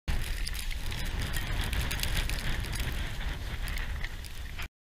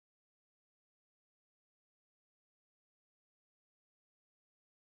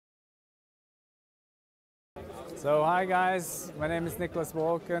So hi guys, my name is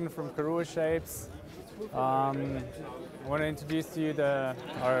Wolken from Korua Shapes. I want to introduce to you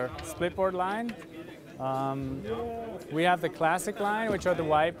our splitboard line. We have the classic line, which are the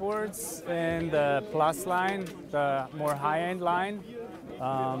whiteboards, and the plus line, the more high-end line.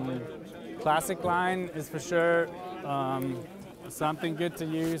 Classic line is for sure something good to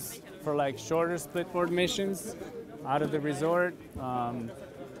use for like shorter splitboard missions out of the resort.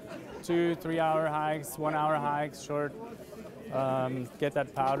 2-3 hour hikes, 1 hour hikes, short. Get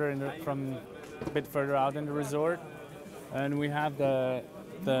that powder from a bit further out in the resort. And we have the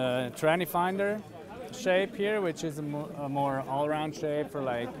tranny finder shape here, which is a more all-round shape for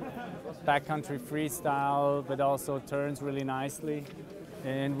like backcountry freestyle, but also turns really nicely.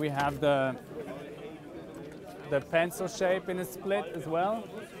 And we have the pencil shape in a split as well,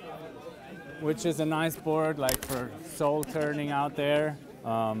 which is a nice board like for soul turning out there.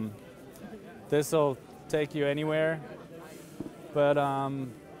 This will take you anywhere, but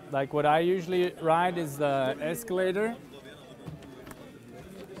like what I usually ride is the Escalator,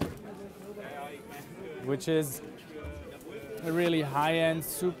 which is a really high-end,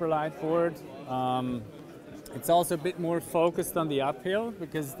 super light board. It's also a bit more focused on the uphill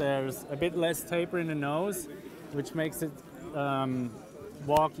because there's a bit less taper in the nose, which makes it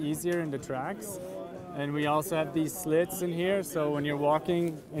walk easier in the tracks. And we also have these slits in here, so when you're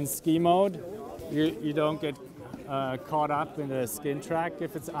walking in ski mode, you don't get caught up in the skin track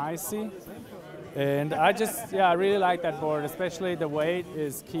if it's icy. And I really like that board, especially the weight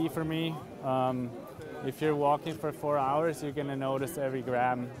is key for me. If you're walking for 4 hours, you're gonna notice every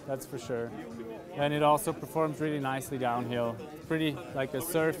gram, that's for sure. And it also performs really nicely downhill. Pretty like a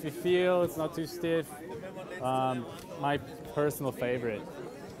surfy feel, it's not too stiff. My personal favorite.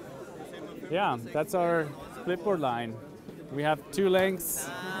 Yeah, that's our splitboard line. We have two lengths,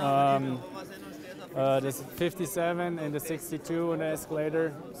 the 57 and the 62 on the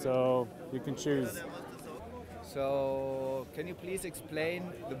Escalator, so you can choose. So, can you please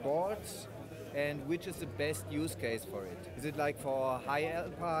explain the boards and which is the best use case for it? Is it like for high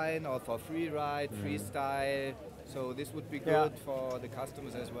alpine or for free ride, freestyle? So this would be good for the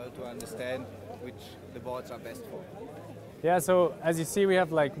customers as well to understand which the boards are best for. Yeah, so as you see, we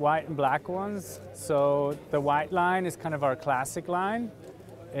have like white and black ones. So the white line is kind of our classic line,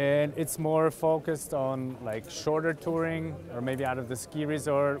 and it's more focused on like shorter touring or maybe out of the ski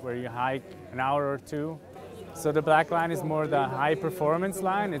resort where you hike an hour or two. So the black line is more the high performance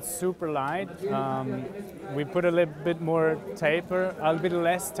line. It's super light. We put a little bit more taper, a bit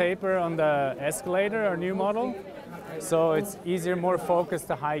less taper on the Escalator, our new model. So it's easier, more focused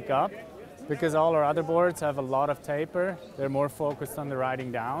to hike up. Because all our other boards have a lot of taper, they're more focused on the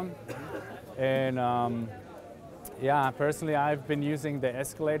riding down. And yeah, personally I've been using the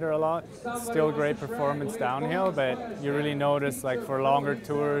Escalator a lot. Still great performance downhill, but you really notice like for longer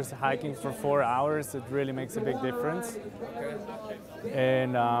tours, hiking for 4 hours, it really makes a big difference.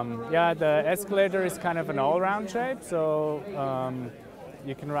 And yeah, the Escalator is kind of an all-round shape, so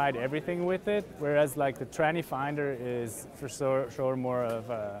you can ride everything with it, whereas like the tranny finder is for sure more of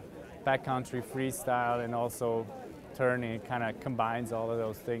a backcountry freestyle and also turning. It kind of combines all of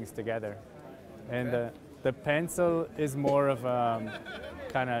those things together. And the pencil is more of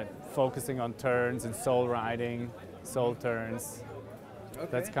kind of focusing on turns and soul riding, soul turns. Okay.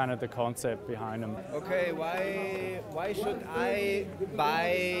 That's kind of the concept behind them. Okay, why should I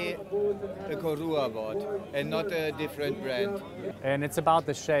buy a Korua board and not a different brand? And it's about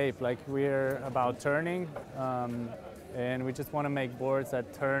the shape, like we're about turning. And we just want to make boards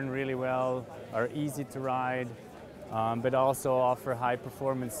that turn really well, are easy to ride, but also offer high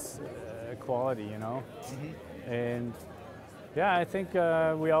performance quality, you know? And yeah, I think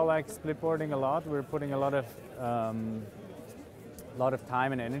we all like splitboarding a lot. We're putting a lot of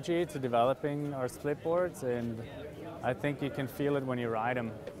time and energy to developing our splitboards, and I think you can feel it when you ride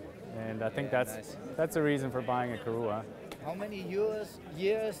them. And I think that's a reason for buying a Korua. How many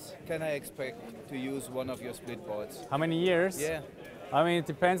years can I expect to use one of your splitboards? How many years? Yeah. I mean, it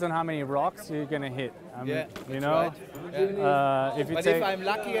depends on how many rocks you're gonna hit. Yeah, you know. Right. Yeah. If I'm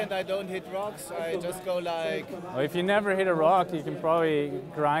lucky and I don't hit rocks, I just go like. Well, if you never hit a rock, you can probably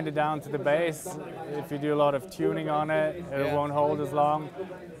grind it down to the base. If you do a lot of tuning on it, it won't hold as long.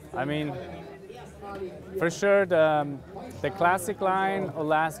 I mean, for sure, the classic line will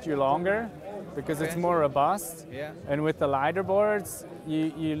last you longer, because it's more robust. Yeah. And with the lighter boards,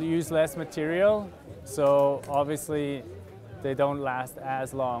 you use less material, so obviously they don't last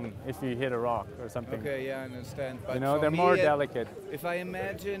as long if you hit a rock or something. Okay, yeah, I understand. But you know, they're more delicate. If I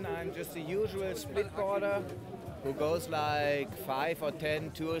imagine I'm just a usual splitboarder who goes like 5 or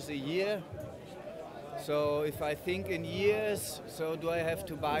 10 tours a year, So if I think in years, so do I have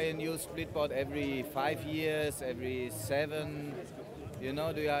to buy a new splitboard every 5 years, every 7? You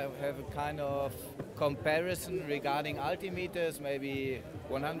know, do I have a kind of comparison regarding altimeters, maybe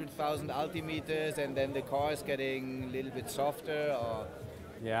 100,000 altimeters, and then the car is getting a little bit softer? Or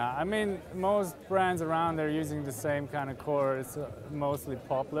Yeah, I mean, most brands around are using the same kind of core. It's mostly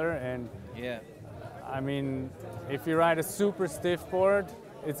poplar, and yeah, I mean, if you ride a super stiff board,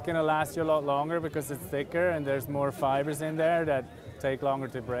 it's going to last you a lot longer because it's thicker and there's more fibers in there that take longer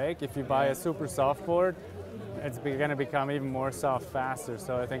to break. If you buy a super soft board, it's going to become even more soft faster.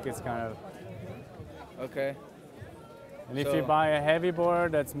 So I think it's kind of... okay. And if you buy a heavy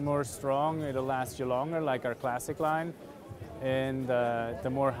board that's more strong, it'll last you longer, like our classic line. And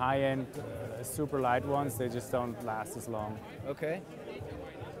the more high-end, super light ones, they just don't last as long. Okay.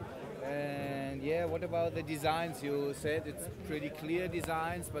 And yeah, what about the designs? You said it's pretty clear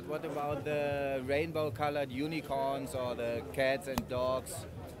designs, but what about the rainbow-colored unicorns or the cats and dogs?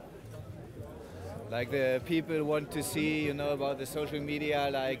 Like the people want to see, you know, about the social media,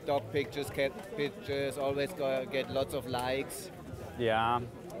 like dog pictures, cat pictures, always get lots of likes. Yeah.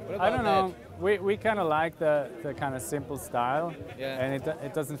 What about I don't know. that? We kind of like the kind of simple style, Yeah. and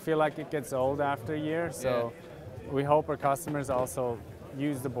it doesn't feel like it gets old after a year. So we hope our customers also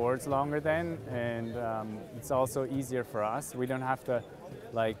use the boards longer then, and it's also easier for us. We don't have to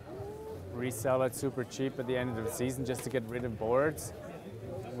like resell it super cheap at the end of the season just to get rid of boards.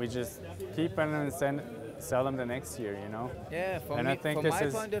 We just keep them and sell them the next year, you know? Yeah, from my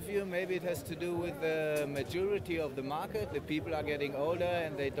point of view, maybe it has to do with the maturity of the market. The people are getting older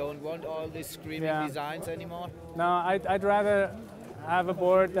and they don't want all these screaming designs anymore. No, I'd rather have a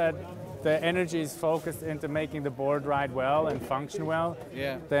board that the energy is focused into making the board ride well and function well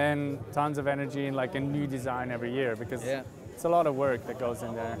than tons of energy in like a new design every year, because it's a lot of work that goes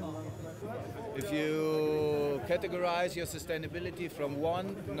in there. If you categorize your sustainability from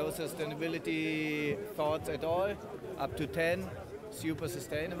 1, no sustainability thoughts at all, up to 10, super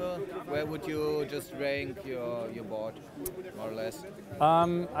sustainable, where would you just rank your board, more or less?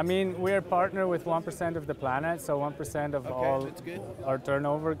 I mean, we're a partner with 1% of the planet, so 1% of all our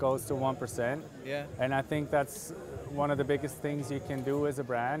turnover goes to 1%. Yeah. And I think that's one of the biggest things you can do as a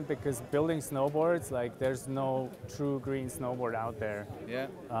brand, because building snowboards, like there's no true green snowboard out there. Yeah.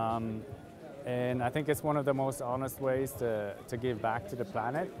 And I think it's one of the most honest ways to give back to the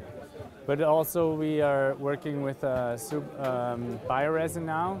planet. But also we are working with bioresin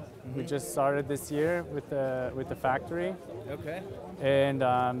now. Mm-hmm. We just started this year with the factory. Okay. And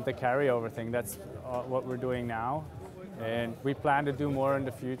the carryover thing, that's what we're doing now. And we plan to do more in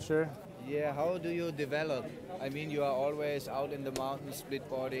the future. Yeah, how do you develop? I mean, you are always out in the mountains,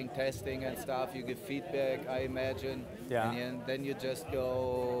 splitboarding, testing and stuff. You give feedback, I imagine. Yeah. And then you just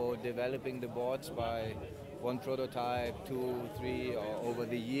go developing the boards by one prototype, 2, 3, or over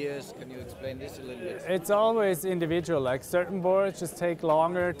the years. Can you explain this a little bit? It's always individual. Like certain boards just take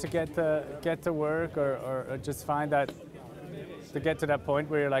longer to get to work, or just find that to get to that point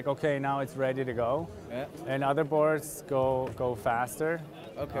where you're like, okay, now it's ready to go. Yeah. And other boards go faster.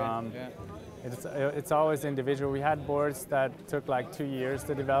 Okay. It's always individual. We had boards that took like 2 years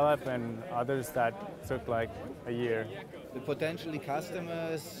to develop, and others that took like a year. The potentially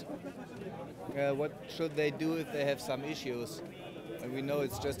customers, what should they do if they have some issues? And we know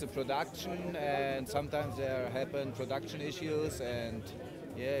it's just a production, and sometimes there happen production issues, and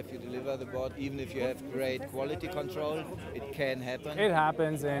if you deliver the board, even if you have great quality control, it can happen. It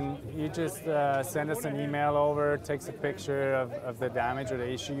happens, and you just send us an email over, takes a picture of the damage or the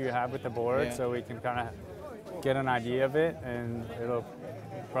issue you have with the board, so we can kind of get an idea of it, and it'll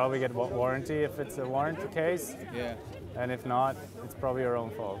probably get warranty if it's a warranty case. Yeah. And if not, it's probably your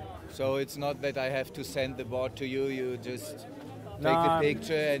own fault. So it's not that I have to send the board to you, you just take the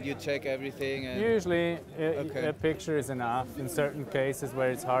picture and you check everything? And usually a picture is enough. In certain cases where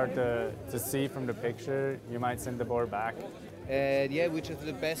it's hard to see from the picture, you might send the board back. And which is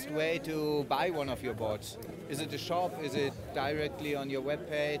the best way to buy one of your boards? Is it a shop? Is it directly on your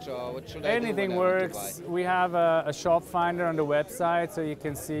webpage, or what should I do? Anything works. We have a shop finder on the website, so you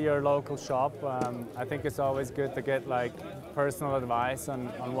can see your local shop. I think it's always good to get like personal advice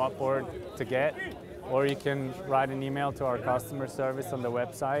on what board to get. Or you can write an email to our customer service on the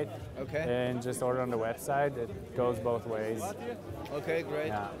website and just order on the website. It goes both ways. Okay, great.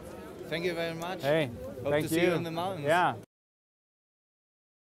 Yeah. Thank you very much. Hey, Hope to see you in the mountains. Yeah.